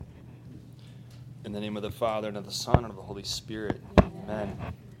In the name of the Father, and of the Son, and of the Holy Spirit. Amen.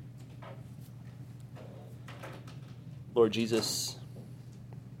 Lord Jesus,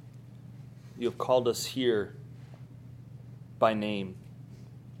 you have called us here by name.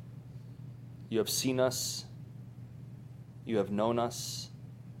 You have seen us, you have known us,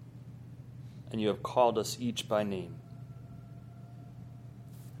 and you have called us each by name.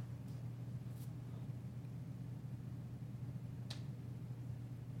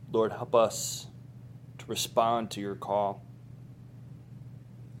 Lord, help us to respond to your call.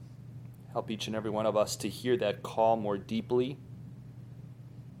 Help each and every one of us to hear that call more deeply,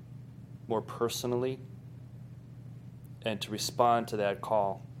 more personally, and to respond to that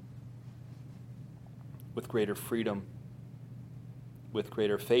call with greater freedom, with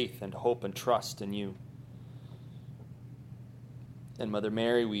greater faith and hope and trust in you. And Mother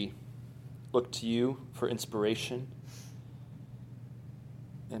Mary, we look to you for inspiration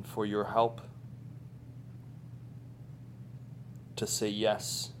and for your help to say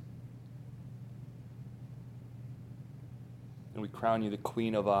yes. And we crown you the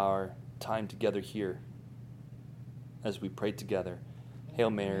Queen of our time together here as we pray together.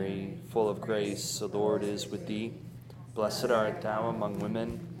 Hail Mary, full of grace, the Lord is with thee. Blessed art thou among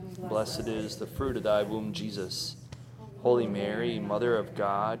women, blessed is the fruit of thy womb, Jesus. Holy Mary, Mother of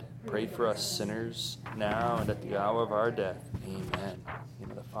God, pray for us sinners, now and at the hour of our death. Amen. In the name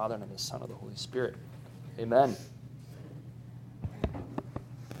of the Father, and of the Son, and of the Holy Spirit. Amen.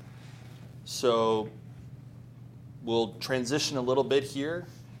 So we'll transition a little bit here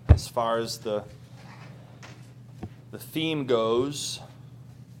as far as the theme goes,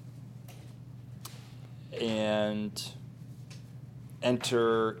 and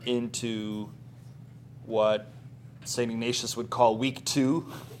enter into what St. Ignatius would call week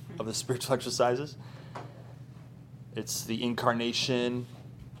 2 of the spiritual exercises. It's the incarnation,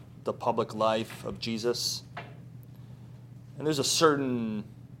 the public life of Jesus. And there's a certain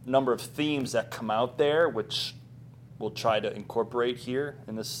number of themes that come out there, which we'll try to incorporate here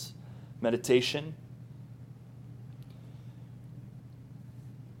in this meditation.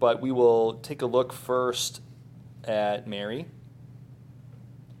 But we will take a look first at Mary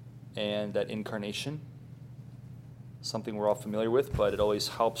and that incarnation, something we're all familiar with, but it always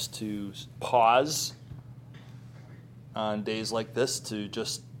helps to pause on days like this to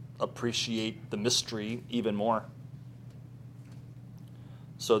just appreciate the mystery even more.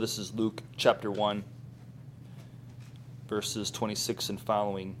 So this is Luke chapter 1, verses 26 and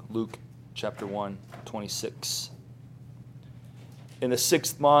following. Luke chapter 1, 26. In the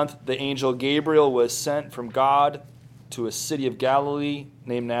 6th month, the angel Gabriel was sent from God to a city of Galilee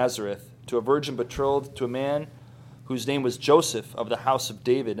named Nazareth, to a virgin betrothed to a man whose name was Joseph of the house of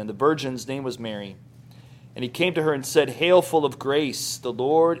David, and the virgin's name was Mary. And he came to her and said, "Hail, full of grace, the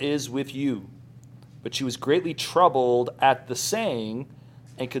Lord is with you." But she was greatly troubled at the saying,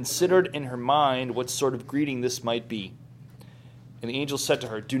 and considered in her mind what sort of greeting this might be. And the angel said to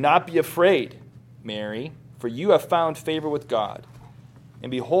her, "Do not be afraid, Mary, for you have found favor with God.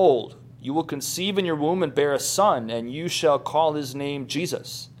 And behold, you will conceive in your womb and bear a son, and you shall call his name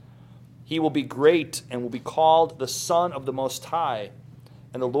Jesus. He will be great and will be called the Son of the Most High.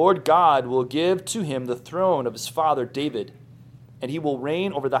 And the Lord God will give to him the throne of his father David, and he will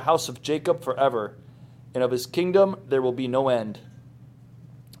reign over the house of Jacob forever, and of his kingdom there will be no end."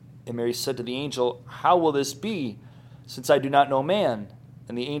 And Mary said to the angel, "How will this be, since I do not know man?"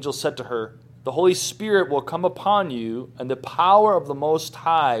 And the angel said to her, "The Holy Spirit will come upon you, and the power of the Most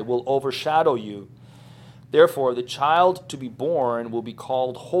High will overshadow you. Therefore, the child to be born will be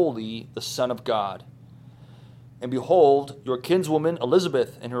called Holy, the Son of God. And behold, your kinswoman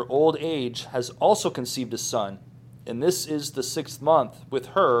Elizabeth, in her old age, has also conceived a son. And this is the 6th month with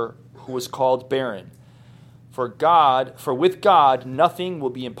her who was called barren. For with God nothing will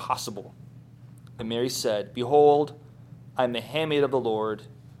be impossible." And Mary said, "Behold, I am the handmaid of the Lord.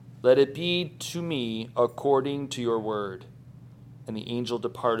 Let it be to me according to your word." And the angel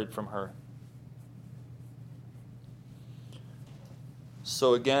departed from her.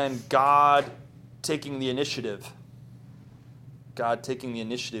 So again, God taking the initiative. God taking the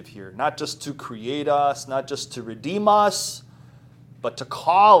initiative here. Not just to create us, not just to redeem us, but to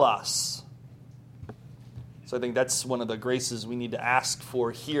call us. So I think that's one of the graces we need to ask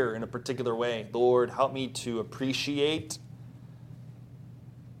for here in a particular way. Lord, help me to appreciate,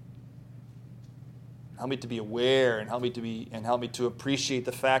 help me to be aware, and help me to appreciate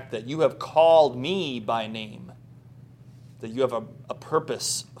the fact that you have called me by name, that you have a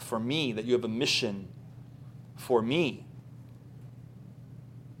purpose for me, that you have a mission for me.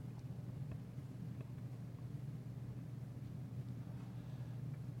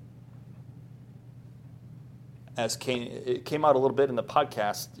 it came out a little bit in the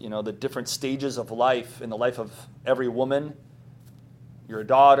podcast, the different stages of life in the life of every woman. You're a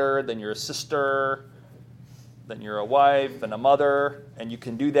daughter, then you're a sister, then you're a wife and a mother, and you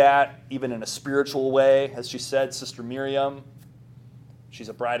can do that even in a spiritual way. As she said, Sister Miriam, she's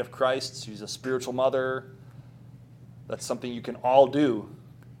a bride of Christ, she's a spiritual mother. That's something you can all do.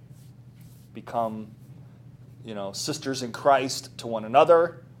 Become, sisters in Christ to one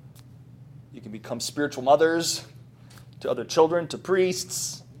another. You can become spiritual mothers to other children, to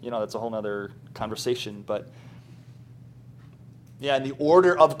priests. That's a whole other conversation. But, in the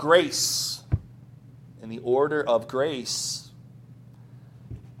order of grace,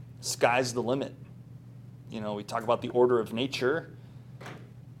 sky's the limit. We talk about the order of nature,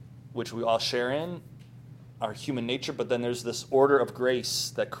 which we all share in, our human nature, but then there's this order of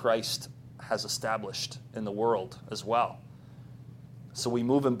grace that Christ has established in the world as well. So we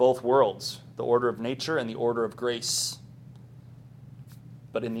move in both worlds, the order of nature and the order of grace.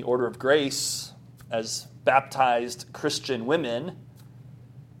 But in the order of grace, as baptized Christian women,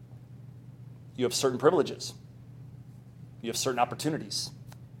 you have certain privileges. You have certain opportunities.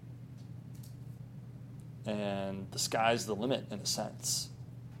 And the sky's the limit, in a sense,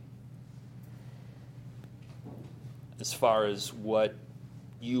 as far as what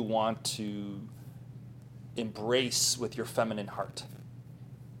you want to embrace with your feminine heart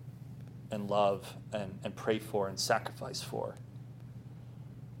and love and pray for and sacrifice for.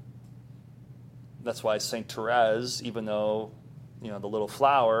 That's why St. Therese, even though, the little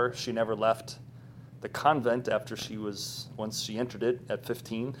flower, she never left the convent after once she entered it at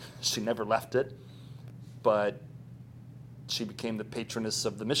 15, she never left it, but she became the patroness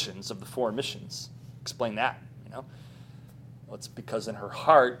of the missions, of the foreign missions. Explain that, Well, it's because in her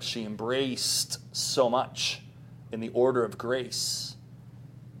heart she embraced so much in the order of grace.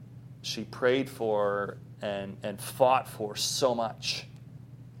 She prayed for and fought for so much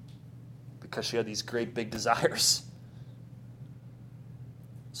because she had these great big desires.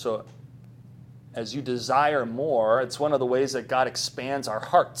 So as you desire more, it's one of the ways that God expands our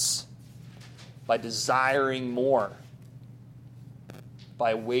hearts, by desiring more,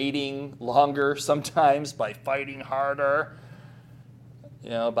 by waiting longer sometimes, by fighting harder,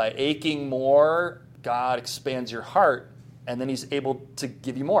 by aching more. God expands your heart, and then he's able to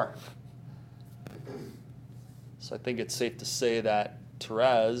give you more. So I think it's safe to say that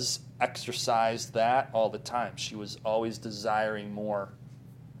Therese exercised that all the time. She was always desiring more.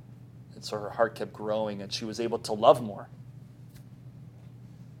 And so her heart kept growing, and she was able to love more.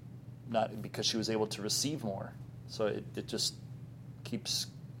 Not because she was able to receive more. So it just keeps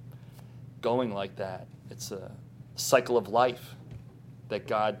going like that. It's a cycle of life that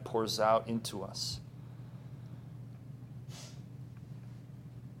God pours out into us.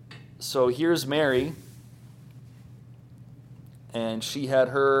 So here's Mary, and she had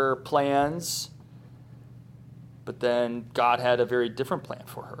her plans, but then God had a very different plan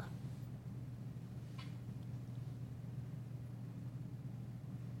for her.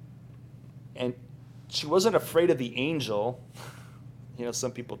 And she wasn't afraid of the angel.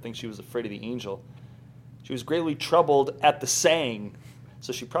 Some people think she was afraid of the angel. She was greatly troubled at the saying.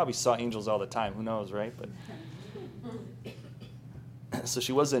 So she probably saw angels all the time. Who knows, right? But so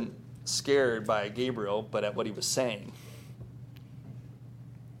she wasn't scared by Gabriel, but at what he was saying.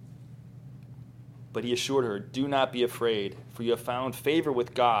 But he assured her, "Do not be afraid, for you have found favor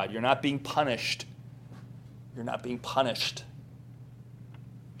with God." You're not being punished. You're not being punished.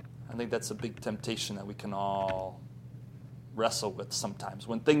 I think that's a big temptation that we can all wrestle with sometimes.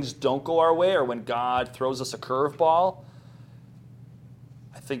 When things don't go our way, or when God throws us a curveball,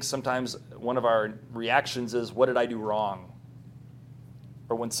 I think sometimes one of our reactions is, what did I do wrong?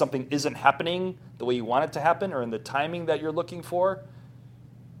 Or when something isn't happening the way you want it to happen, or in the timing that you're looking for,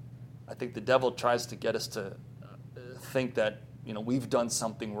 I think the devil tries to get us to think that, we've done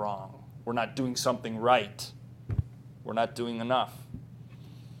something wrong. We're not doing something right. We're not doing enough.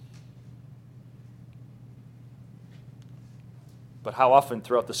 But how often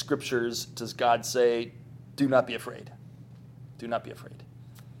throughout the scriptures does God say, do not be afraid? Do not be afraid.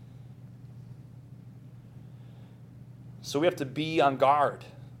 So we have to be on guard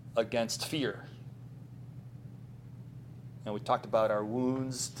against fear. And we talked about our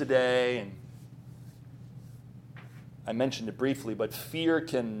wounds today, and I mentioned it briefly, but fear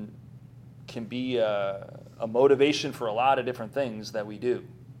can be a motivation for a lot of different things that we do.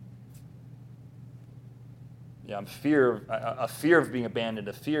 A fear of being abandoned,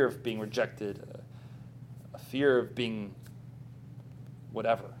 a fear of being rejected, a fear of being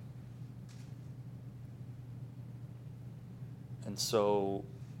whatever. And so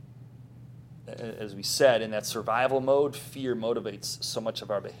as we said, in that survival mode, fear motivates so much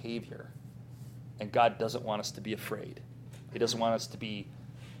of our behavior. And God doesn't want us to be afraid. He doesn't want us to be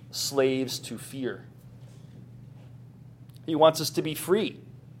slaves to fear. He wants us to be free.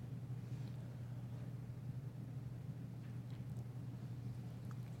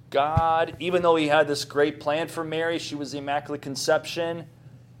 God, even though he had this great plan for Mary, she was the Immaculate Conception,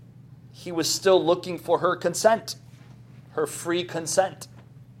 he was still looking for her consent, her free consent.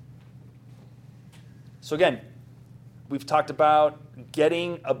 So again, we've talked about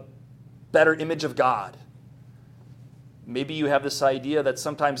getting a better image of God. Maybe you have this idea that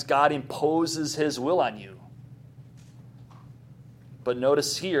sometimes God imposes his will on you. But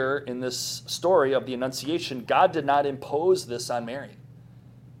notice here in this story of the Annunciation, God did not impose this on Mary.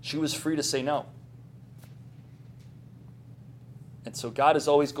 She was free to say no. And so God is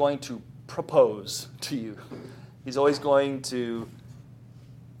always going to propose to you. He's always going to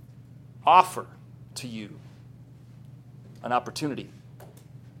offer to you an opportunity.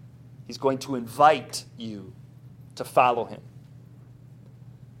 He's going to invite you to follow him.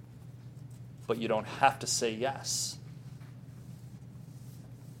 But you don't have to say yes.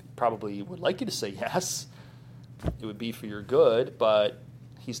 He probably would like you to say yes. It would be for your good, but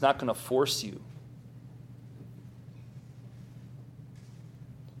he's not going to force you.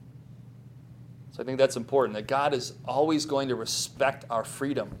 So I think that's important, that God is always going to respect our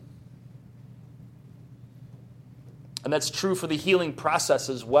freedom. And that's true for the healing process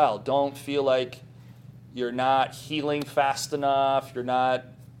as well. Don't feel like you're not healing fast enough, you're not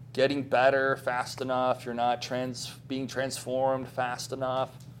getting better fast enough, you're not being transformed fast enough.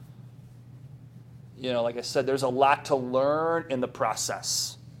 You know, like I said, there's a lot to learn in the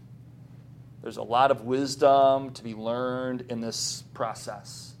process. There's a lot of wisdom to be learned in this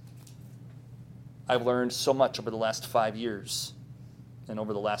process. I've learned so much over the last 5 years, and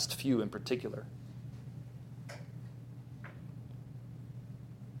over the last few in particular.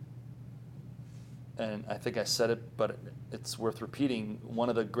 And I think I said it, but it's worth repeating. One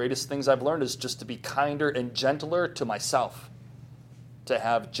of the greatest things I've learned is just to be kinder and gentler to myself, to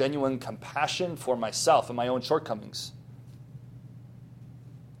have genuine compassion for myself and my own shortcomings.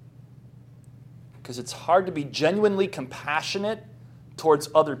 Because it's hard to be genuinely compassionate towards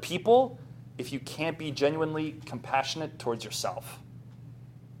other people if you can't be genuinely compassionate towards yourself.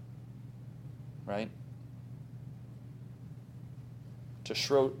 Right? To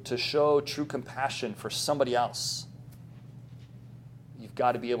show true compassion for somebody else, you've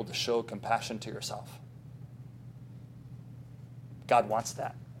got to be able to show compassion to yourself. God wants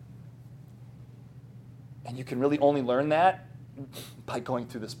that. And you can really only learn that by going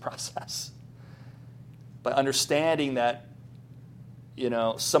through this process. By understanding that, you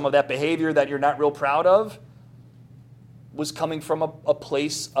know, some of that behavior that you're not real proud of was coming from a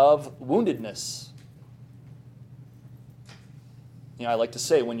place of woundedness. You know, I like to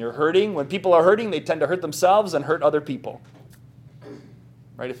say, when people are hurting, they tend to hurt themselves and hurt other people.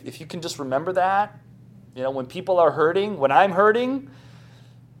 Right? If you can just remember that, you know, when people are hurting, when I'm hurting,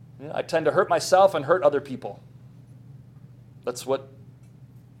 you know, I tend to hurt myself and hurt other people. That's what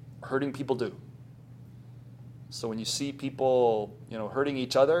hurting people do. So when you see people, you know, hurting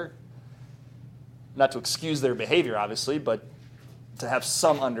each other, not to excuse their behavior, obviously, but to have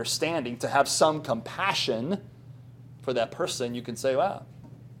some understanding, to have some compassion for that person, you can say, wow,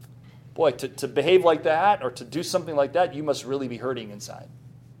 boy, to behave like that or to do something like that, you must really be hurting inside.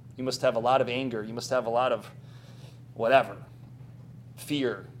 You must have a lot of anger. You must have a lot of whatever,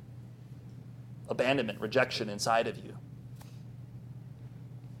 fear, abandonment, rejection inside of you.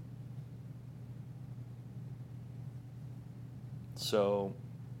 So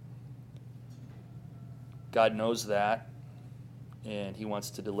God knows that, and he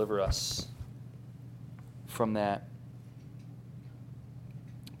wants to deliver us from that.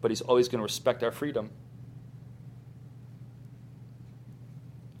 But he's always going to respect our freedom.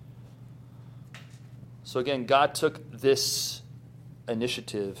 So again, God took this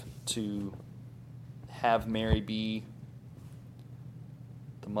initiative to have Mary be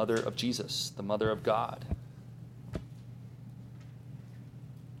the mother of Jesus, the mother of God.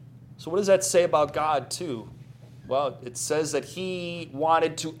 So what does that say about God too? Well, it says that he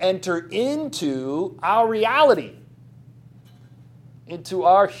wanted to enter into our reality, into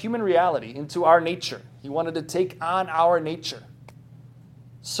our human reality, into our nature. He wanted to take on our nature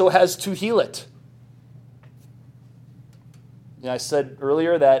so as to heal it. You know, I said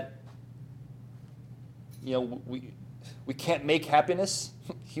earlier that, you know, we can't make happiness.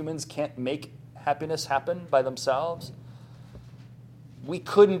 Humans can't make happiness happen by themselves. We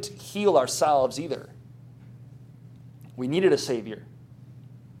couldn't heal ourselves either. We needed a Savior.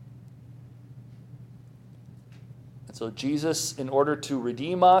 And so Jesus, in order to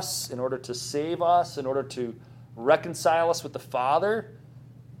redeem us, in order to save us, in order to reconcile us with the Father,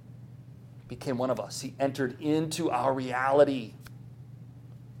 became one of us. He entered into our reality.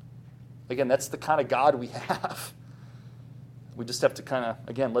 Again, that's the kind of God we have. We just have to kind of,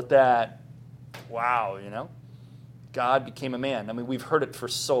 again, let that, wow, God became a man. I mean, we've heard it for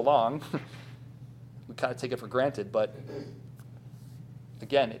so long. We kind of take it for granted, but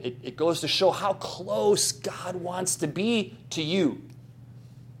again, it goes to show how close God wants to be to you.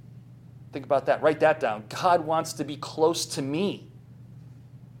 Think about that. Write that down. God wants to be close to me.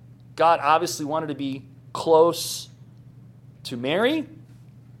 God obviously wanted to be close to Mary,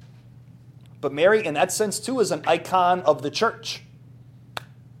 but Mary, in that sense, too, is an icon of the church,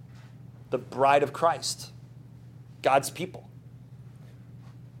 the bride of Christ, God's people.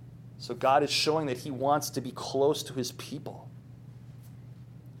 So God is showing that he wants to be close to his people,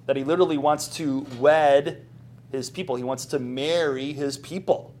 that he literally wants to wed his people. He wants to marry his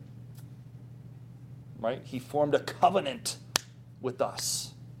people, right? He formed a covenant with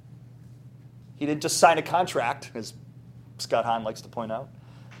us. He didn't just sign a contract, as Scott Hahn likes to point out.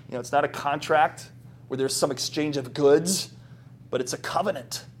 It's not a contract where there's some exchange of goods, but it's a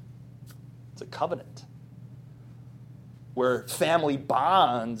covenant. It's a covenant where family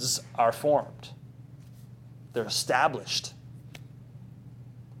bonds are formed. They're established.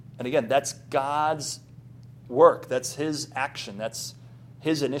 And again, that's God's work. That's his action. That's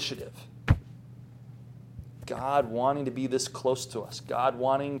his initiative. God wanting to be this close to us. God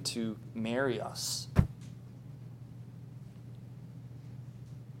wanting to marry us.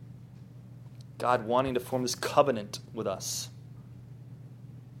 God wanting to form this covenant with us.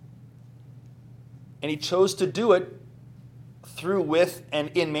 And he chose to do it through, with, and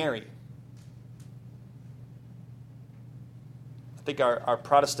in Mary. I think our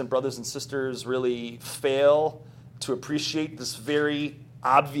Protestant brothers and sisters really fail to appreciate this very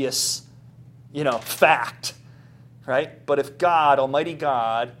obvious, fact, right? But if God, Almighty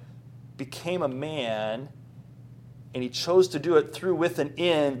God, became a man, and he chose to do it through, with, and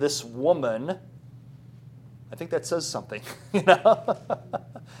in this woman, I think that says something,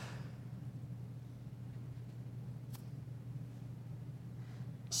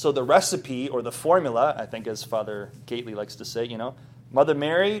 So the recipe, or the formula, I think as Father Gately likes to say, Mother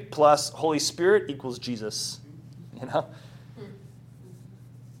Mary plus Holy Spirit equals Jesus,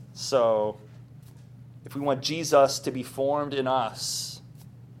 So if we want Jesus to be formed in us,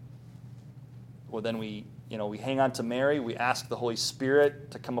 well, then we hang on to Mary, we ask the Holy Spirit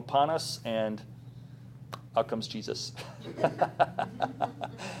to come upon us, and out comes Jesus.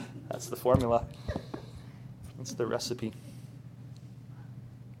 That's the formula. That's the recipe.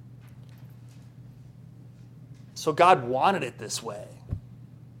 So God wanted it this way.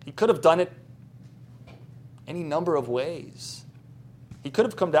 He could have done it any number of ways. He could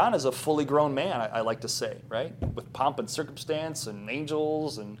have come down as a fully grown man, I like to say, right? With pomp and circumstance and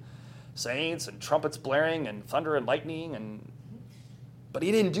angels and saints and trumpets blaring and thunder and lightning, but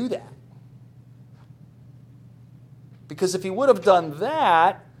he didn't do that. Because if he would have done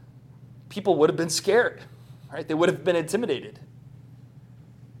that, people would have been scared, right? They would have been intimidated.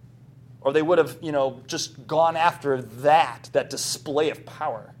 Or they would have, just gone after that display of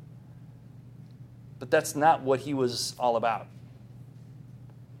power. But that's not what he was all about.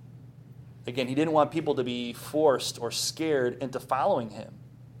 Again, he didn't want people to be forced or scared into following him.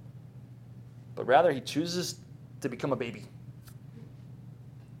 But rather, he chooses to become a baby.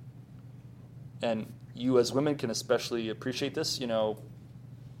 And you as women can especially appreciate this.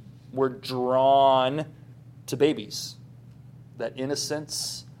 We're drawn to babies. That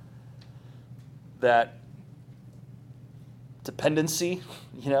innocence, that dependency,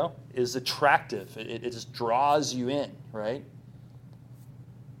 is attractive. It just draws you in, right?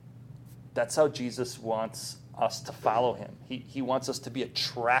 That's how Jesus wants us to follow him. He wants us to be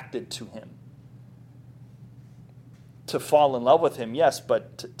attracted to him. To fall in love with him, yes,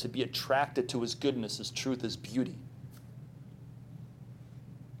 but to be attracted to his goodness, his truth, his beauty.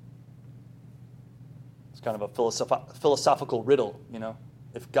 It's kind of a philosophical riddle,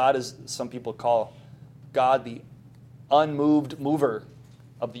 If God is, some people call God the unmoved mover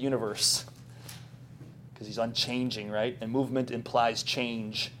of the universe, because he's unchanging, right? And movement implies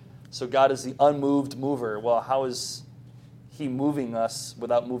change. So God is the unmoved mover. Well, how is he moving us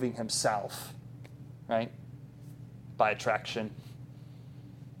without moving himself, right? By attraction.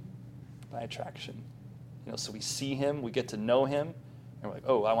 By attraction. So we see him, we get to know him, and we're like,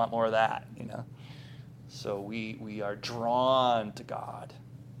 oh, I want more of that, So we are drawn to God.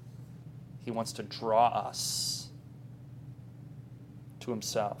 He wants to draw us to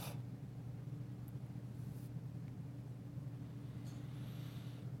himself.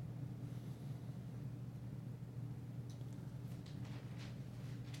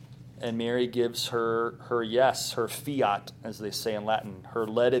 And Mary gives her yes, her fiat, as they say in Latin, her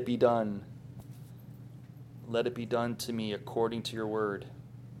let it be done. Let it be done to me according to your word.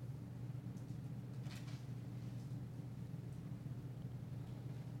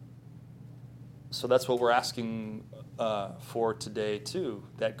 So that's what we're asking for today, too.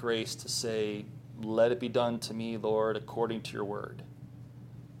 That grace to say, let it be done to me, Lord, according to your word.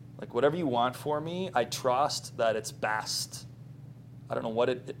 Like, whatever you want for me, I trust that it's best. I don't know what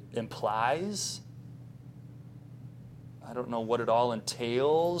it implies. I don't know what it all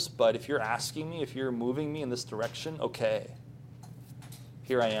entails, but if you're asking me, if you're moving me in this direction, okay.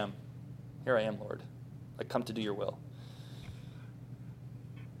 Here I am. Here I am, Lord. I come to do your will.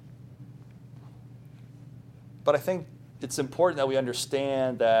 But I think it's important that we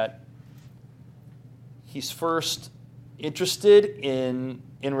understand that he's first interested in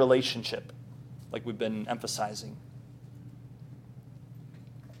relationship, like we've been emphasizing.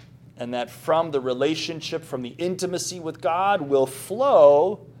 And that from the relationship, from the intimacy with God, will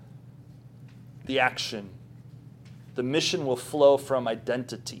flow the action. The mission will flow from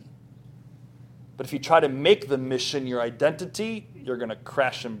identity. But if you try to make the mission your identity, you're going to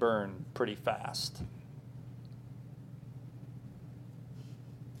crash and burn pretty fast.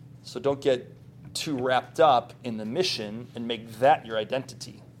 So don't get too wrapped up in the mission and make that your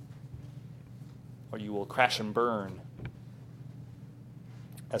identity, or you will crash and burn,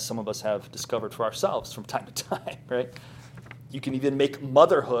 as some of us have discovered for ourselves from time to time, right? You can even make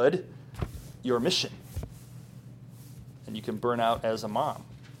motherhood your mission, and you can burn out as a mom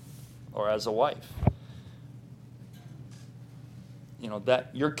or as a wife. You know,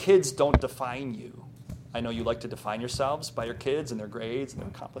 that your kids don't define you. I know you like to define yourselves by your kids and their grades and their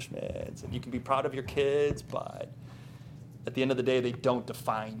accomplishments, and you can be proud of your kids, but at the end of the day, they don't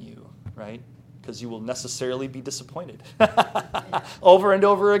define you, right? Because you will necessarily be disappointed over and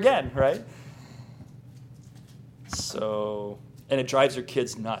over again, right? So, and it drives your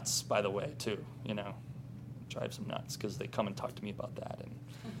kids nuts, by the way, too, you know. It drives them nuts because they come and talk to me about that.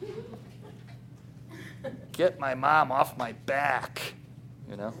 And get my mom off my back,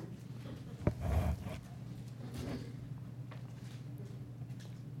 you know.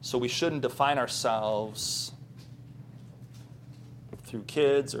 So we shouldn't define ourselves through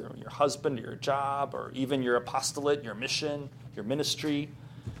kids or your husband or your job or even your apostolate, your mission, your ministry,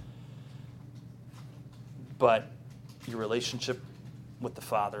 but your relationship with the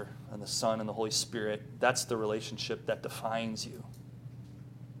Father and the Son and the Holy Spirit. That's the relationship that defines you.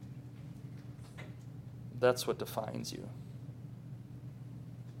 That's what defines you.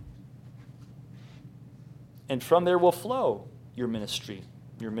 And from there will flow your ministry,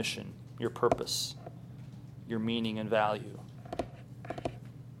 your mission, your purpose, your meaning and value.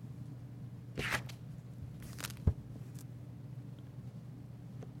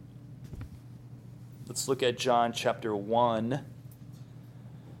 Let's look at John chapter 1,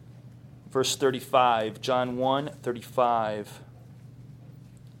 verse 35. John 1:35.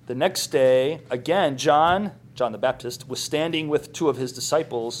 The next day, again, John the Baptist, was standing with two of his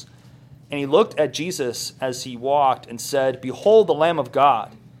disciples, and he looked at Jesus as he walked and said, "Behold the Lamb of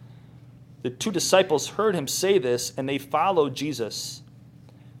God." The two disciples heard him say this, and they followed Jesus.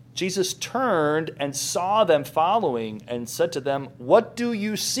 Jesus turned and saw them following and said to them, "What do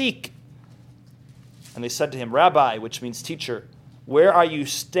you seek?" And they said to him, "Rabbi," which means teacher, "where are you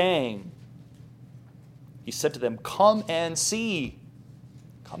staying?" He said to them, "Come and see."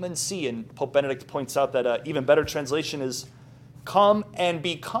 Come and see. And Pope Benedict points out that an even better translation is, "Come and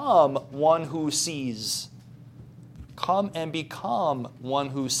become one who sees." Come and become one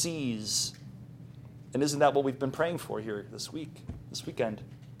who sees. And isn't that what we've been praying for here this weekend?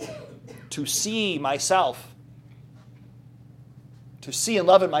 To see myself. To see and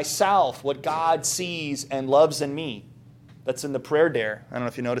love in myself what God sees and loves in me. That's in the prayer dare. I don't know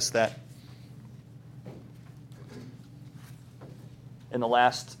if you noticed that. In the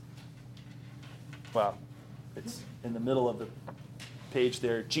last, it's in the middle of the page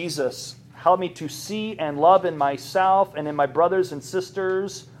there. Jesus, help me to see and love in myself and in my brothers and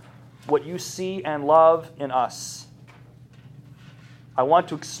sisters what you see and love in us. I want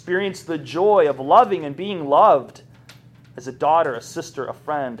to experience the joy of loving and being loved as a daughter, a sister, a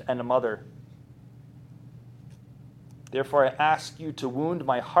friend, and a mother. Therefore, I ask you to wound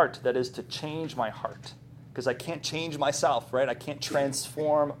my heart, that is, to change my heart. Because I can't change myself, right? I can't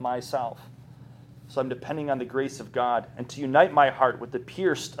transform myself. So I'm depending on the grace of God. And to unite my heart with the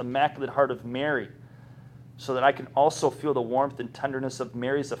pierced, immaculate heart of Mary, so that I can also feel the warmth and tenderness of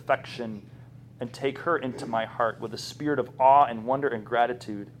Mary's affection and take her into my heart with a spirit of awe and wonder and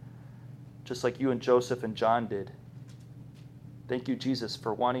gratitude, just like you and Joseph and John did. Thank you, Jesus,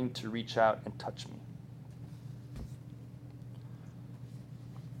 for wanting to reach out and touch me.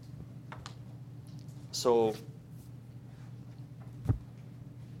 So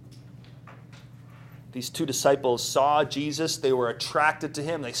these two disciples saw Jesus. They were attracted to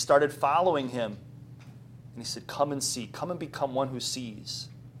him. They started following him. And he said, come and see. Come and become one who sees.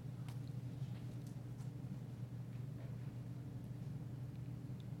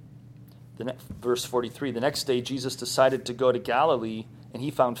 Verse 43, the next day Jesus decided to go to Galilee, and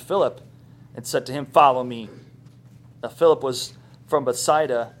he found Philip and said to him, follow me. Now Philip was from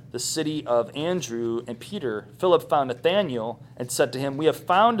Bethsaida, the city of Andrew and Peter. Philip found Nathanael and said to him, we have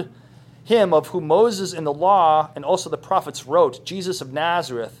found him of whom Moses in the law and also the prophets wrote, Jesus of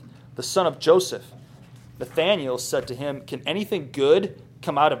Nazareth, the son of Joseph. Nathanael said to him, can anything good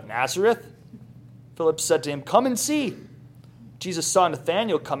come out of Nazareth? Philip said to him, come and see. Jesus saw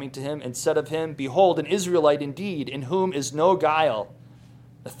Nathanael coming to him and said of him, behold, an Israelite indeed, in whom is no guile.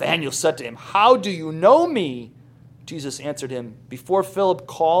 Nathanael said to him, how do you know me? Jesus answered him, before Philip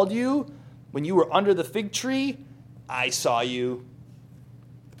called you, when you were under the fig tree, I saw you.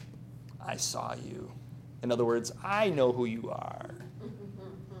 I saw you. In other words, I know who you are.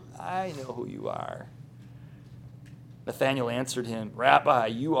 I know who you are. Nathanael answered him, Rabbi,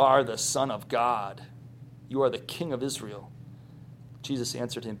 you are the Son of God. You are the King of Israel. Jesus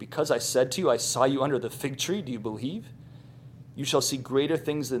answered him, because I said to you, I saw you under the fig tree, do you believe? You shall see greater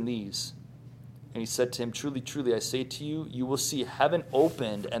things than these. And he said to him, truly, truly, I say to you, you will see heaven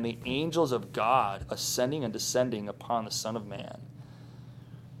opened and the angels of God ascending and descending upon the Son of Man.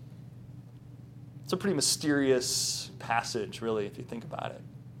 It's a pretty mysterious passage, really, if you think about it.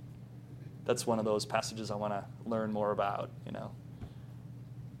 That's one of those passages I want to learn more about, you know.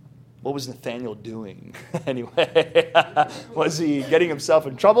 What was Nathanael doing anyway? Was he getting himself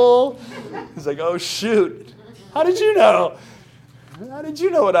in trouble? He's like, oh, shoot. How did you know? How did you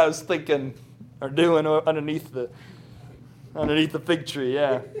know what I was thinking or doing underneath the fig tree?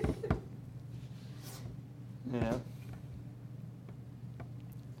 Yeah. Yeah.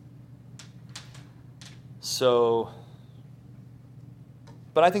 So,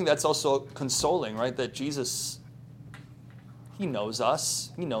 but I think that's also consoling, right? That Jesus, he knows us.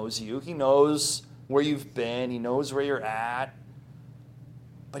 He knows you. He knows where you've been. He knows where you're at.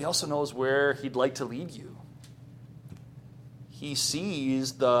 But he also knows where he'd like to lead you. He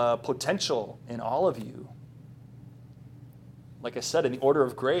sees the potential in all of you. Like I said, in the order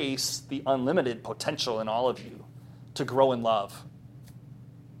of grace, the unlimited potential in all of you to grow in love,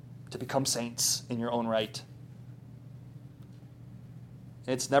 to become saints in your own right.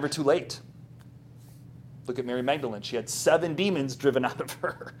 It's never too late. Look at Mary Magdalene. She had 7 demons driven out of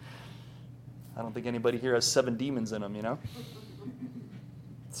her. I don't think anybody here has 7 demons in them, you know?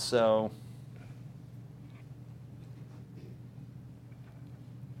 So,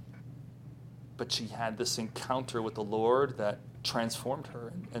 but she had this encounter with the Lord that transformed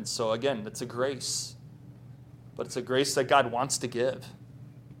her. And so, again, it's a grace. But it's a grace that God wants to give.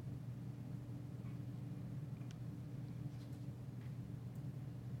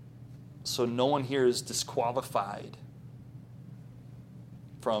 So no one here is disqualified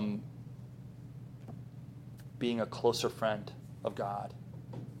from being a closer friend of God.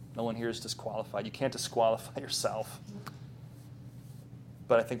 No one here is disqualified. You can't disqualify yourself.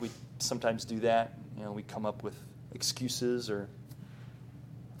 But I think we sometimes do that. You know, we come up with excuses or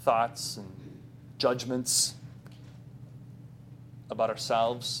thoughts and judgments about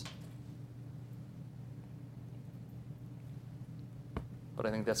ourselves. But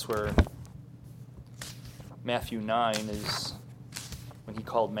I think that's where Matthew 9 is, when he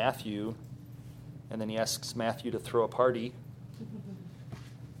called Matthew, and then he asks Matthew to throw a party.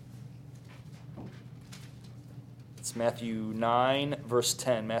 It's Matthew 9, verse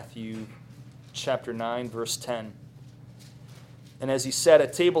 10. Matthew chapter 9, verse 10. And as he sat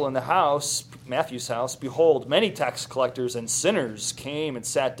at table in the house, Matthew's house, behold, many tax collectors and sinners came and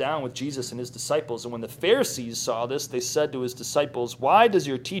sat down with Jesus and his disciples. And when the Pharisees saw this, they said to his disciples, why does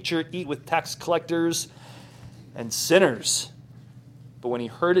your teacher eat with tax collectors and sinners? But when he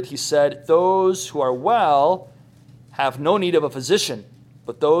heard it, he said, those who are well have no need of a physician,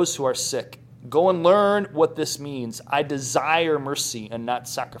 but those who are sick. Go and learn what this means. I desire mercy and not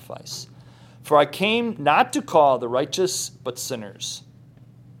sacrifice. For I came not to call the righteous, but sinners.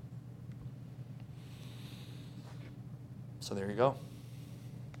 So there you go.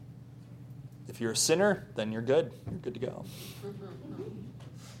 If you're a sinner, then you're good. You're good to go.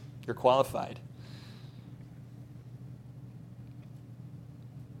 You're qualified.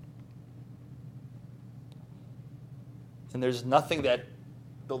 And there's nothing that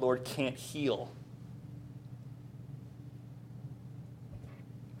the Lord can't heal.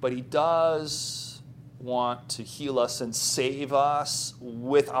 but he does want to heal us and save us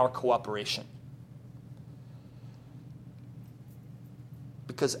with our cooperation.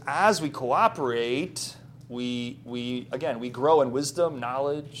 Because as we cooperate, we grow in wisdom,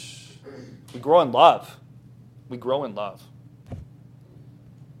 knowledge. We grow in love. We grow in love.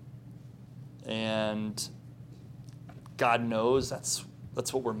 And God knows that's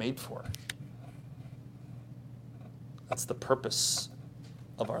what we're made for. That's the purpose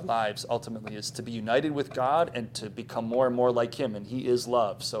of our lives, ultimately, is to be united with God and to become more and more like him. And he is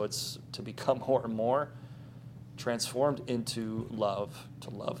love. So it's to become more and more transformed into love, to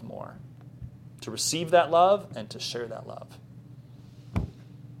love more, to receive that love and to share that love,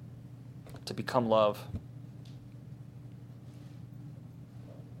 to become love.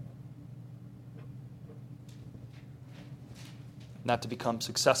 Not to become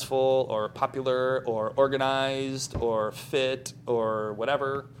successful or popular or organized or fit or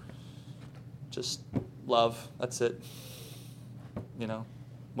whatever. Just love. That's it. You know,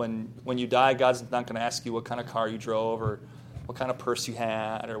 when you die, God's not going to ask you what kind of car you drove or what kind of purse you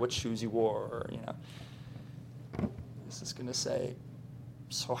had or what shoes you wore. Or, you know, he's just going to say,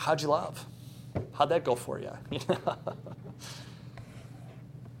 "So how'd you love? How'd that go for you?"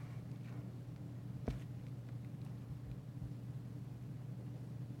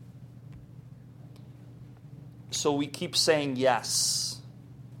 So we keep saying yes.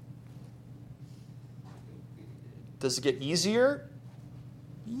 Does it get easier?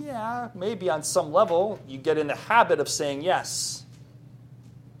 Yeah, maybe on some level. You get in the habit of saying yes.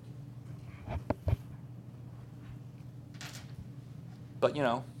 But, you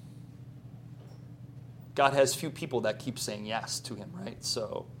know, God has few people that keep saying yes to him, right?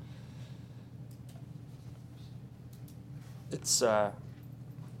 So it's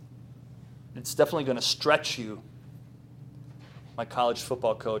definitely going to stretch you. My college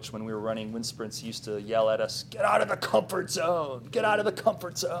football coach, when we were running wind sprints, he used to yell at us, "Get out of the comfort zone! Get out of the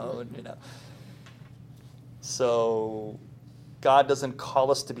comfort zone!" You know. So God doesn't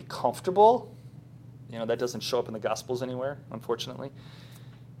call us to be comfortable. You know, that doesn't show up in the Gospels anywhere, unfortunately.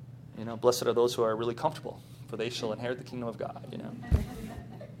 You know, blessed are those who are really comfortable, for they shall inherit the kingdom of God, you know.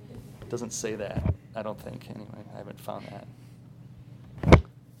 It doesn't say that, I don't think, anyway. I haven't found that.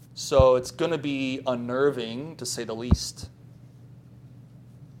 So it's going to be unnerving, to say the least.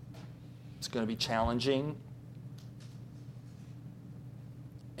 It's going to be challenging.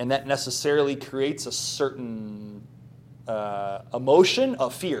 And that necessarily creates a certain emotion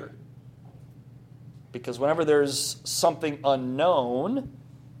of fear. Because whenever there's something unknown,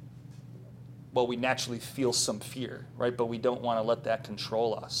 well, we naturally feel some fear, right? But we don't want to let that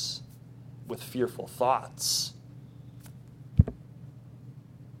control us with fearful thoughts.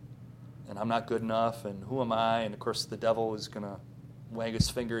 And I'm not good enough, and who am I? And of course, the devil is going to wag his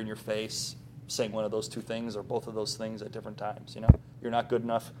finger in your face, saying one of those two things or both of those things at different times. You know, you're not good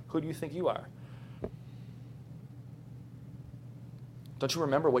enough. Who do you think you are? Don't you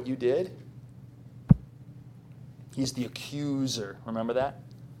remember what you did? He's the accuser. Remember that?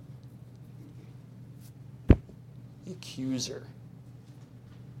 The accuser.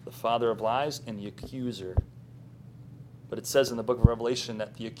 The father of lies and the accuser. But it says in the book of Revelation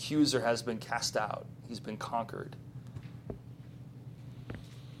that the accuser has been cast out. He's been conquered.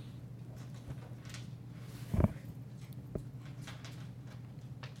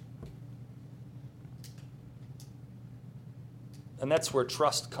 And that's where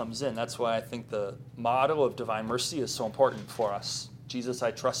trust comes in. That's why I think the motto of Divine Mercy is so important for us. Jesus, I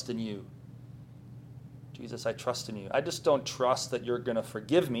trust in you. Jesus, I trust in you. I just don't trust that you're going to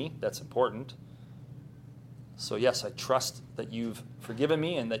forgive me. That's important. So yes, I trust that you've forgiven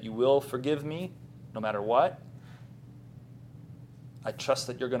me and that you will forgive me no matter what. I trust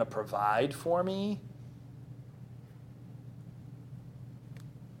that you're going to provide for me.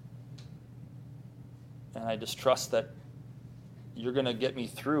 And I just trust that you're going to get me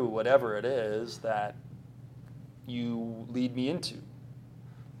through whatever it is that you lead me into.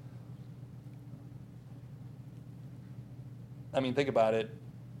 I mean, think about it.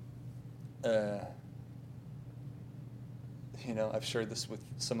 You know, I've shared this with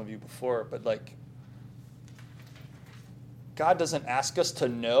some of you before, but like, God doesn't ask us to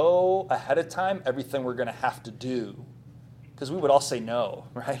know ahead of time everything we're going to have to do, because we would all say no,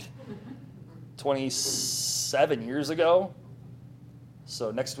 right? 27 years ago. So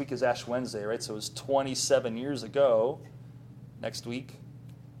next week is Ash Wednesday, right? So it was 27 years ago, next week,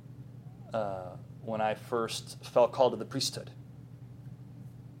 when I first felt called to the priesthood.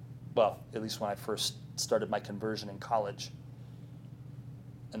 Well, at least when I first started my conversion in college.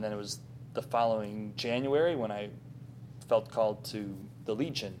 And then it was the following January when I felt called to the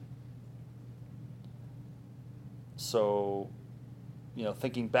legion. So,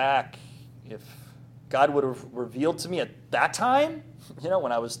 thinking back, if God would have revealed to me at that time,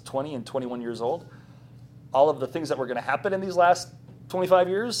 when I was 20 and 21 years old, all of the things that were going to happen in these last 25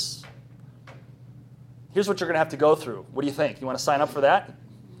 years, here's what you're going to have to go through. What do you think? You want to sign up for that?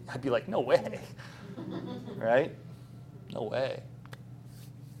 I'd be like, no way. Right? No way.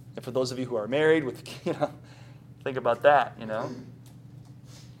 And for those of you who are married with, think about that,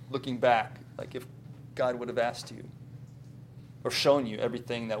 Looking back, like if God would have asked you or shown you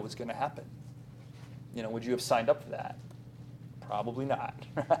everything that was going to happen, would you have signed up for that? Probably not,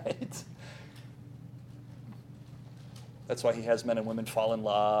 right? That's why he has men and women fall in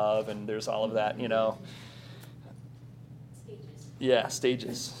love, and there's all of that, Stages. Yeah,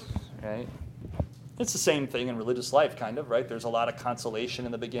 stages, right? It's the same thing in religious life, kind of, right? There's a lot of consolation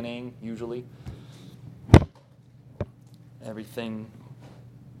in the beginning, usually. Everything,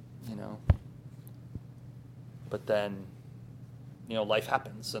 But then, life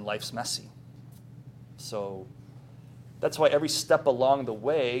happens, and life's messy. So that's why every step along the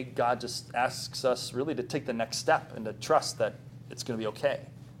way, God just asks us really to take the next step and to trust that it's going to be okay.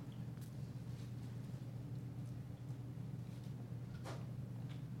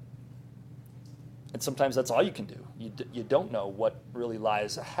 And sometimes that's all you can do. You don't know what really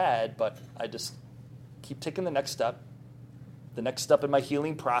lies ahead, but I just keep taking the next step in my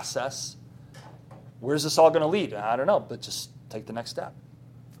healing process. Where's this all going to lead? I don't know, but just take the next step.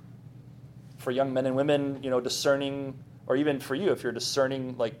 For young men and women, discerning, or even for you, if you're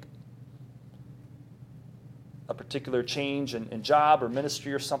discerning like a particular change in job or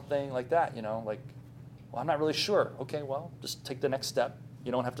ministry or something like that, I'm not really sure. Okay, well, just take the next step.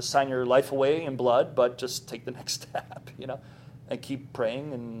 You don't have to sign your life away in blood, but just take the next step, and keep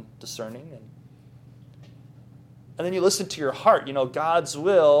praying and discerning. And then you listen to your heart. God's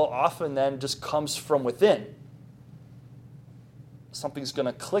will often then just comes from within. Something's going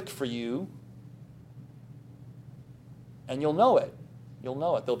to click for you, and you'll know it. You'll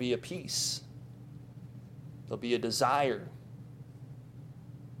know it. There'll be a peace. There'll be a desire.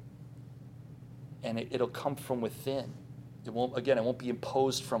 And it'll come from within. It won't be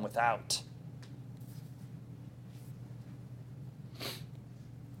imposed from without.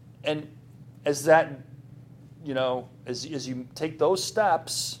 And as that, as you take those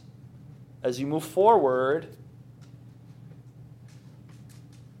steps, as you move forward,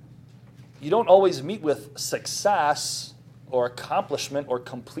 you don't always meet with success or accomplishment or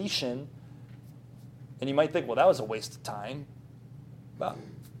completion. And you might think, well, that was a waste of time. Well,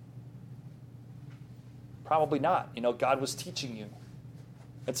 probably not. God was teaching you.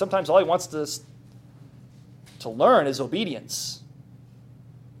 And sometimes all he wants to learn is obedience.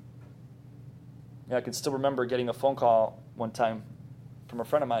 I can still remember getting a phone call one time from a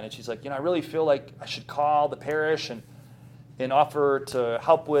friend of mine, and she's like, I really feel like I should call the parish and offer to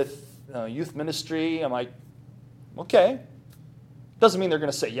help with youth ministry. I'm like, okay. Doesn't mean they're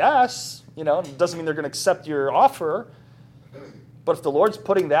going to say yes. Doesn't mean they're going to accept your offer. But if the Lord's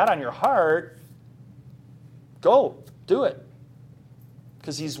putting that on your heart, go, do it.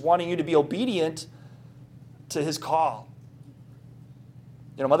 Because he's wanting you to be obedient to his call.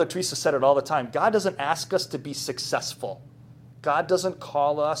 Mother Teresa said it all the time. God doesn't ask us to be successful. God doesn't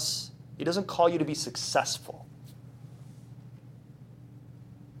call us, he doesn't call you to be successful.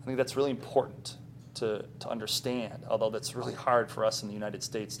 I think that's really important to understand, although that's really hard for us in the United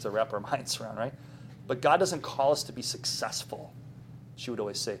States to wrap our minds around, right? But God doesn't call us to be successful. She would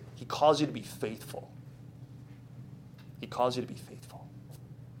always say, he calls you to be faithful. He calls you to be faithful.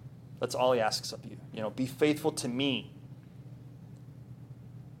 That's all he asks of you. Be faithful to me.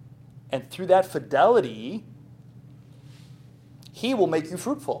 And through that fidelity, he will make you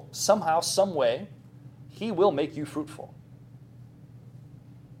fruitful. Somehow, some way, he will make you fruitful.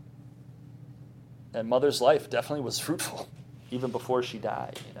 And Mother's life definitely was fruitful, even before she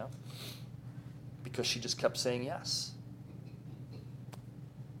died, because she just kept saying yes.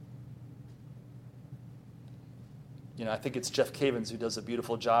 I think it's Jeff Cavins who does a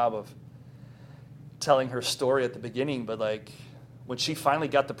beautiful job of telling her story at the beginning, but when she finally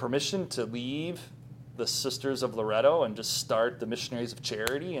got the permission to leave the Sisters of Loretto and just start the Missionaries of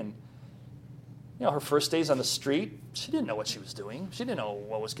Charity, and her first days on the street, she didn't know what she was doing. She didn't know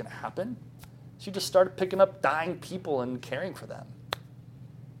what was going to happen. She just started picking up dying people and caring for them.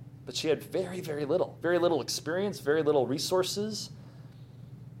 But she had very, very little experience, very little resources.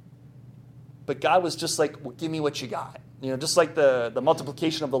 But God was just like, well, give me what you got. Just like the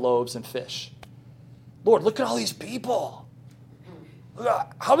multiplication of the loaves and fish. Lord, look at all these people.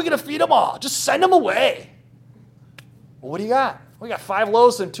 How are we going to feed them all? Just send them away. Well, what do you got? We got 5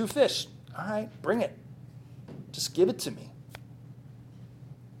 loaves and 2 fish. All right, bring it. Just give it to me.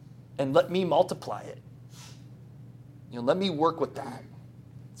 And let me multiply it. Let me work with that.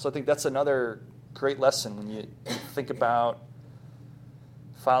 So I think that's another great lesson when you think about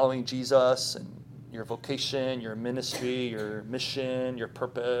following Jesus and your vocation, your ministry, your mission, your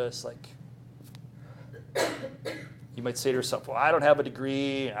purpose. Like, you might say to yourself, well, I don't have a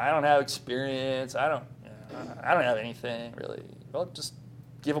degree. I don't have experience. I don't have anything, really. Well, just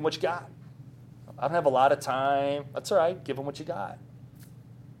give them what you got. I don't have a lot of time. That's all right. Give them what you got.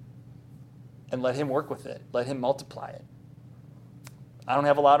 And let him work with it. Let him multiply it. I don't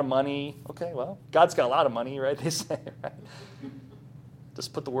have a lot of money. Okay, well, God's got a lot of money, right? They say, right?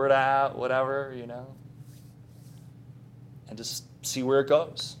 Just put the word out, whatever, and just see where it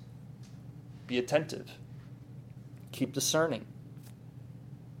goes. Be attentive. Keep discerning.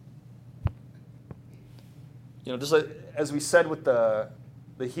 Just like, as we said with the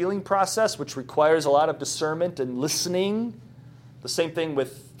healing process, which requires a lot of discernment and listening, the same thing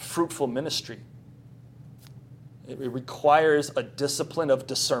with fruitful ministry. It requires a discipline of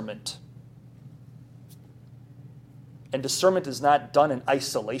discernment. And discernment is not done in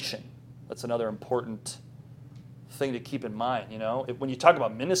isolation. That's another important thing to keep in mind. When you talk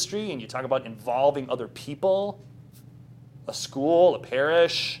about ministry and you talk about involving other people, a school, a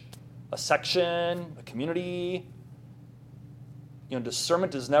parish, a section, a community,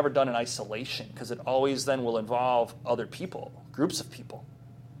 discernment is never done in isolation because it always then will involve other people, groups of people.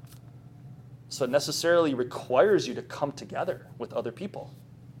 So it necessarily requires you to come together with other people.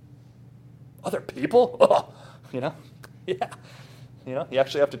 Other people? Oh, Yeah. You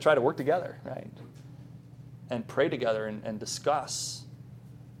actually have to try to work together, right? And pray together and discuss.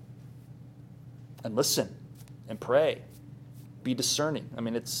 And listen and pray. Be discerning. I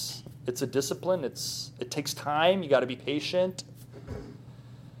mean, it's a discipline. It takes time. You got to be patient.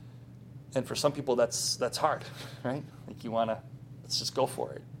 And for some people, that's hard, right? Like let's just go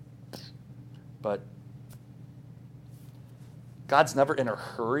for it. But God's never in a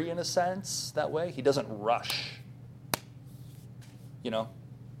hurry, in a sense, that way. He doesn't rush.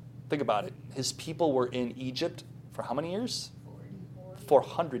 Think about it. His people were in Egypt for how many years?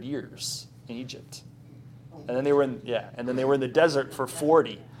 400 years in Egypt. And then they were in the desert for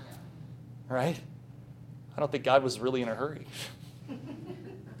 40. Right? I don't think God was really in a hurry.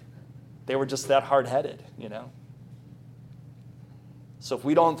 They were just that hard-headed, So if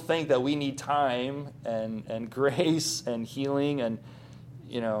we don't think that we need time and grace and healing and,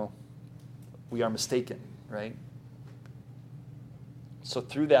 we are mistaken, right? So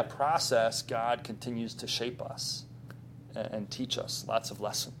through that process, God continues to shape us and teach us lots of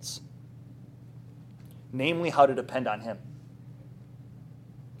lessons. Namely, how to depend on him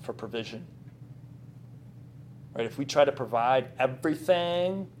for provision. Right? If we try to provide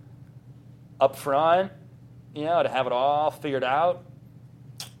everything up front, to have it all figured out,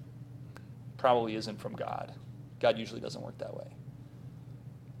 probably isn't from God. God usually doesn't work that way.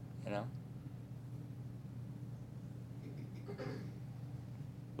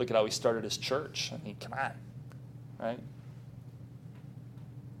 Look at how he started his church. I mean, come on, right?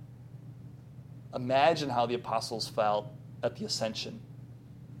 Imagine how the apostles felt at the ascension.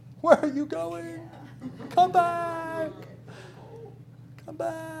 Where are you going? Come back. Come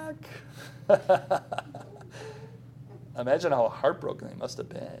back. Imagine how heartbroken they must have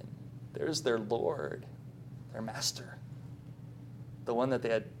been. There's their Lord, their master, the one that they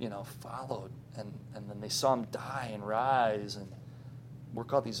had, followed, and then they saw him die and rise and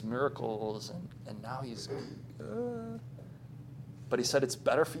work all these miracles, and now he's... But he said, it's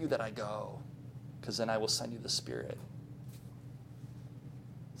better for you that I go, because then I will send you the Spirit.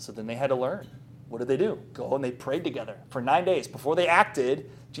 So then they had to learn. What did they do? Go and they prayed together for 9 days. Before they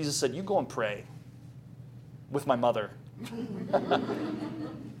acted, Jesus said, you go and pray with my mother.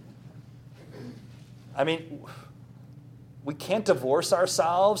 I mean, we can't divorce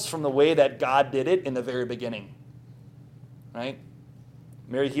ourselves from the way that God did it in the very beginning, right?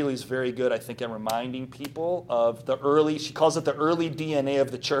 Mary Healy's very good, I think, at reminding people of the early, she calls it the early DNA of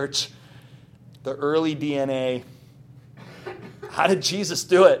the church. The early DNA. How did Jesus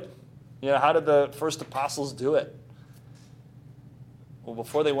do it? How did the first apostles do it? Well,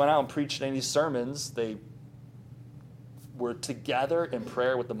 before they went out and preached any sermons, they were together in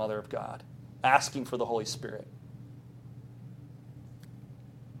prayer with the Mother of God, asking for the Holy Spirit.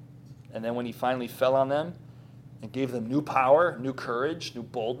 And then when he finally fell on them and gave them new power, new courage, new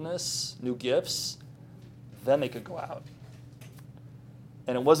boldness, new gifts, then they could go out.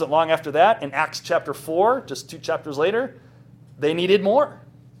 And it wasn't long after that, in Acts chapter 4, just 2 chapters later, they needed more.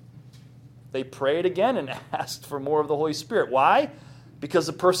 They prayed again and asked for more of the Holy Spirit. Why? Because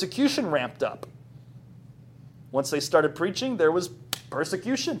the persecution ramped up. Once they started preaching, there was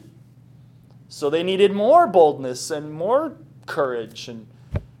persecution. So they needed more boldness and more courage and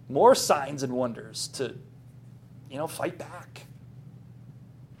more signs and wonders to, fight back.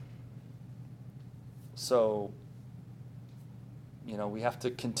 So, we have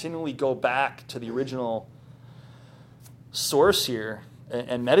to continually go back to the original source here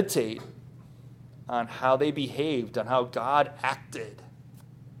and meditate on how they behaved, on how God acted.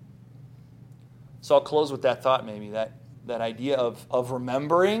 So I'll close with that thought maybe, that idea of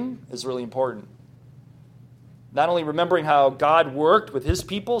remembering is really important. Not only remembering how God worked with his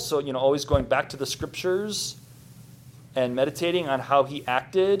people, so, always going back to the scriptures and meditating on how he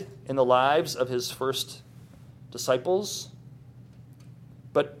acted in the lives of his first disciples,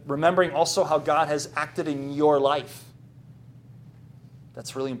 but remembering also how God has acted in your life.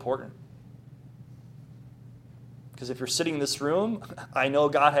 That's really important. Because if you're sitting in this room, I know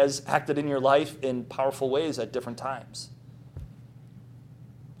God has acted in your life in powerful ways at different times,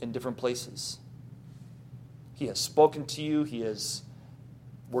 in different places. He has spoken to you. He has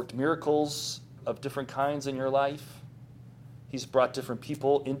worked miracles of different kinds in your life. He's brought different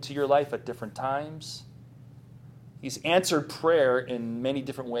people into your life at different times. He's answered prayer in many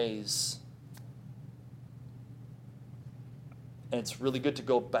different ways. And it's really good to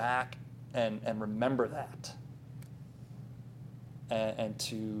go back and remember that. And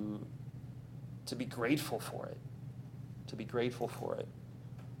to be grateful for it. To be grateful for it.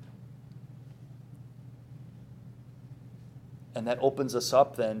 And that opens us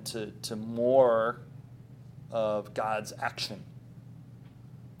up then to more of God's action.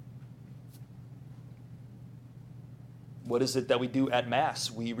 What is it that we do at Mass?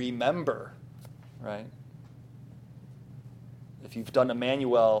 We remember, right? If you've done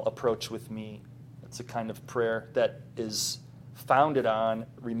Emmanuel approach with me, it's a kind of prayer that is founded on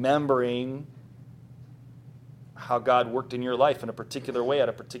remembering how God worked in your life in a particular way at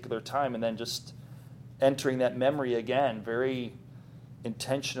a particular time, and then just entering that memory again very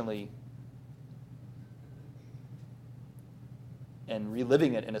intentionally and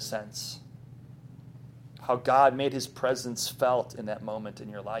reliving it in a sense. How God made his presence felt in that moment in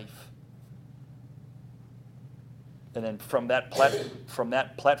your life. And then from that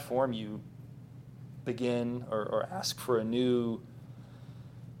platform, you begin or ask for a new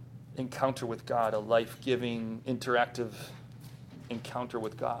encounter with God, a life-giving, interactive encounter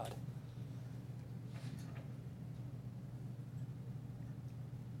with God.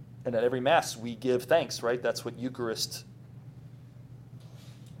 And at every Mass, we give thanks, right? That's what Eucharist,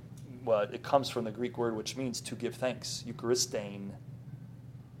 well, it comes from the Greek word which means to give thanks. Eucharistein,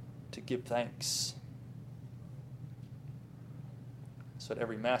 to give thanks. So at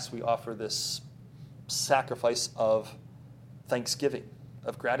every Mass, we offer this sacrifice of thanksgiving,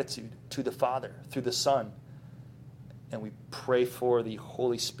 of gratitude to the Father through the Son. And we pray for the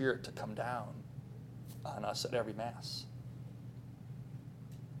Holy Spirit to come down on us at every Mass.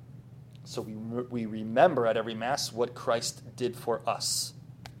 So we remember at every Mass what Christ did for us.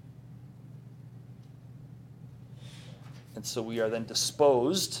 And so we are then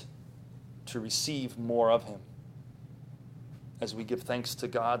disposed to receive more of him. As we give thanks to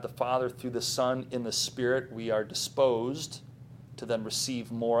God the Father through the Son in the Spirit, we are disposed to then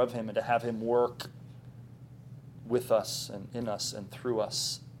receive more of him and to have him work with us and in us and through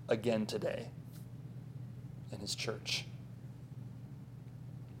us again today in his church.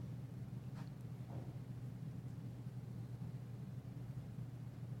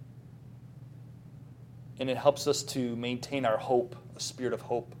 And it helps us to maintain our hope, a spirit of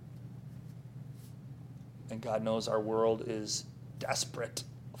hope. And God knows our world is desperate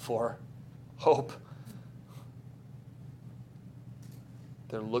for hope.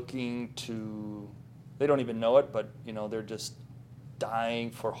 They're looking to, they don't even know it, but they're just dying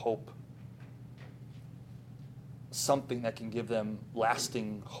for hope. Something that can give them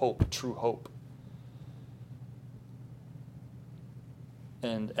lasting hope, true hope.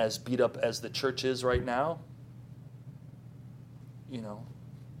 And as beat up as the church is right now,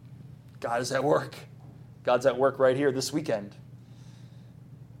 God is at work. God's at work right here this weekend.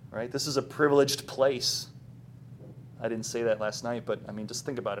 Right? This is a privileged place. I didn't say that last night, but just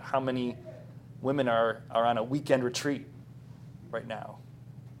think about it. How many women are on a weekend retreat right now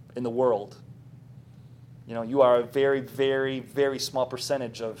in the world? You are a very, very, very small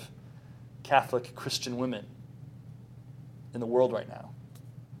percentage of Catholic Christian women in the world right now.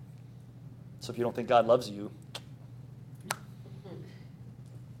 So if you don't think God loves you,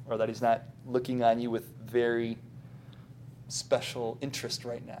 or that he's not looking on you with very special interest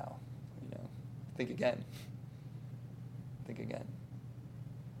right now, Think again. Think again.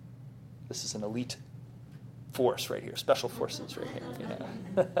 This is an elite force right here, special forces right here.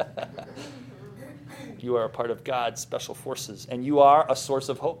 Yeah. You are a part of God's special forces, and you are a source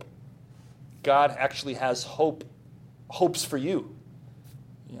of hope. God actually has hopes for you.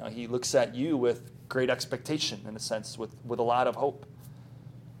 He looks at you with great expectation, in a sense, with a lot of hope.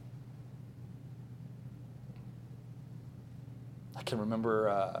 I can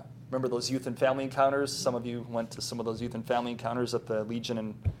remember those youth and family encounters. Some of you went to some of those youth and family encounters that the Legion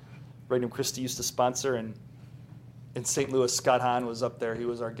and Radium Christi used to sponsor. And in St. Louis, Scott Hahn was up there. He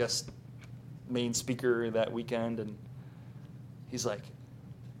was our guest main speaker that weekend. And he's like,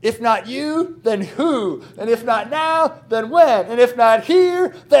 if not you, then who? And if not now, then when? And if not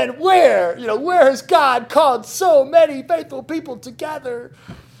here, then where? Where has God called so many faithful people together?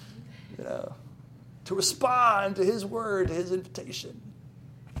 To respond to his word, to his invitation.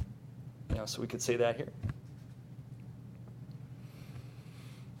 So we could say that here.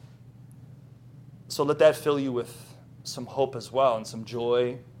 So let that fill you with some hope as well, and some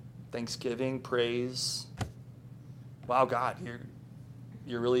joy, thanksgiving, praise. Wow, God,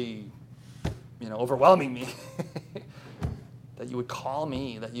 you're really, overwhelming me. That you would call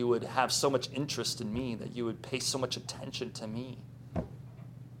me, that you would have so much interest in me, that you would pay so much attention to me.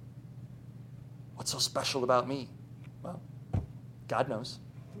 What's so special about me? Well, God knows.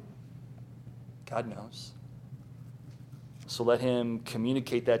 God knows. So let him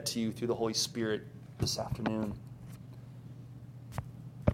communicate that to you through the Holy Spirit this afternoon.